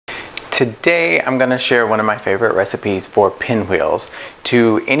Today I'm going to share one of my favorite recipes for pinwheels.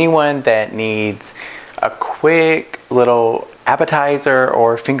 To anyone that needs a quick little appetizer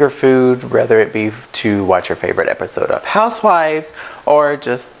or finger food, whether it be to watch your favorite episode of Housewives or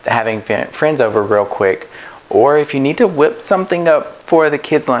just having friends over real quick, or if you need to whip something up for the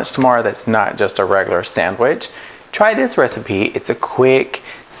kids' lunch tomorrow that's not just a regular sandwich, try this recipe. It's a quick,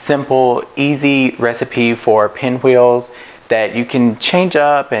 simple, easy recipe for pinwheels that you can change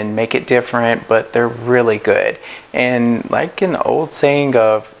up and make it different, but they're really good. And like an old saying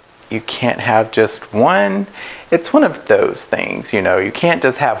of, you can't have just one, it's one of those things, you know, you can't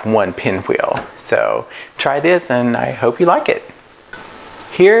just have one pinwheel. So try this and I hope you like it.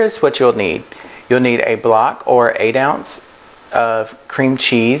 Here's what you'll need. You'll need a block or 8 ounce of cream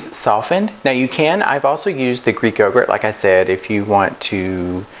cheese softened. Now I've also used the Greek yogurt, like I said, if you want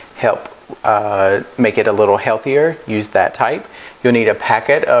to help make it a little healthier, use that type. You'll need a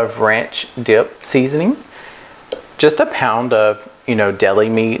packet of ranch dip seasoning, just a pound of deli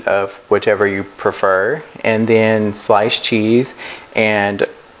meat of whichever you prefer, and then sliced cheese and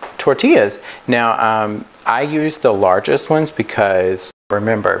tortillas. Now I use the largest ones because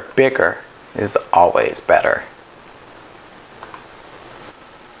remember, bigger is always better.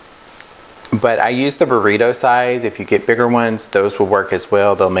 But I use the burrito size. If you get bigger ones, those will work as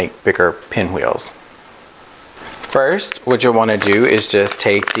well. They'll make bigger pinwheels. First, what you'll want to do is just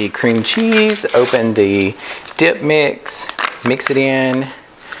take the cream cheese, open the dip mix, mix it in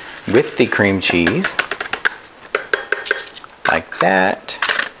with the cream cheese, like that,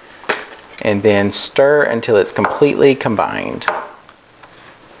 and then stir until it's completely combined.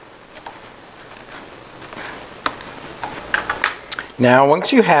 Now,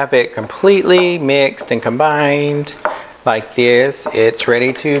 once you have it completely mixed and combined like this, it's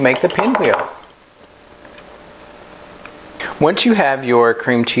ready to make the pinwheels. Once you have your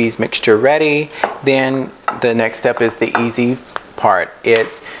cream cheese mixture ready, then the next step is the easy part.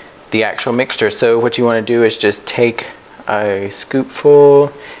 It's the actual mixture. So what you want to do is just take a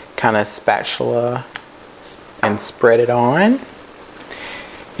scoopful, kind of spatula, and spread it on.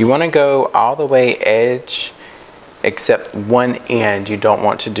 You want to go all the way edge, except one end. You don't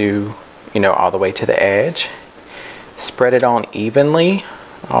want to do, all the way to the edge. Spread it on evenly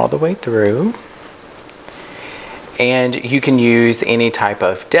all the way through. And you can use any type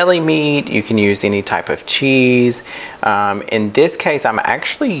of deli meat, you can use any type of cheese. In this case, I'm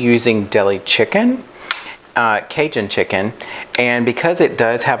actually using deli chicken, Cajun chicken. And because it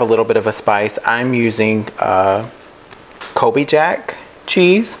does have a little bit of a spice, I'm using Colby Jack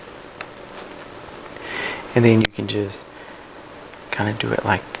cheese. And then you can just kind of do it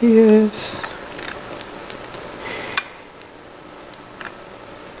like this.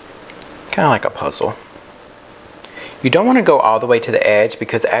 Kind of like a puzzle. You don't want to go all the way to the edge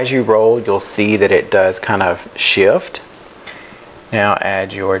because as you roll, you'll see that it does kind of shift. Now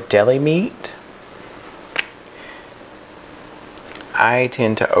add your deli meat. I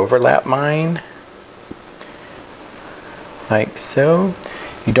tend to overlap mine, like so.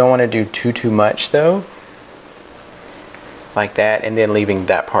 You don't want to do too much though. Like that, and then leaving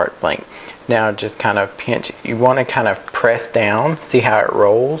that part blank. Now just kind of pinch. You want to kind of press down, see how it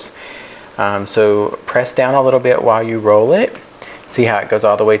rolls. So press down a little bit while you roll it. See how it goes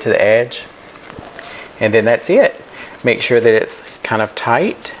all the way to the edge. And then that's it. Make sure that it's kind of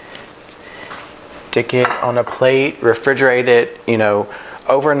tight. Stick it on a plate, refrigerate it,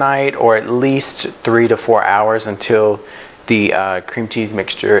 overnight or at least 3 to 4 hours until the cream cheese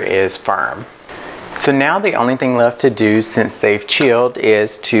mixture is firm. So now the only thing left to do since they've chilled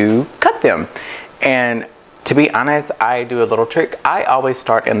is to cut them. And to be honest, I do a little trick. I always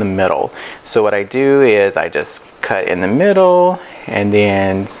start in the middle. So what I do is I just cut in the middle and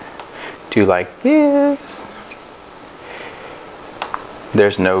then do like this.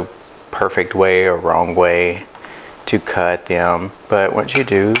 There's no perfect way or wrong way to cut them, but once you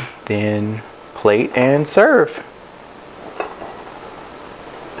do, then plate and serve.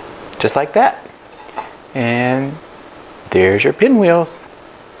 Just like that. And there's your pinwheels.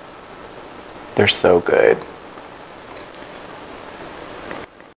 They're so good.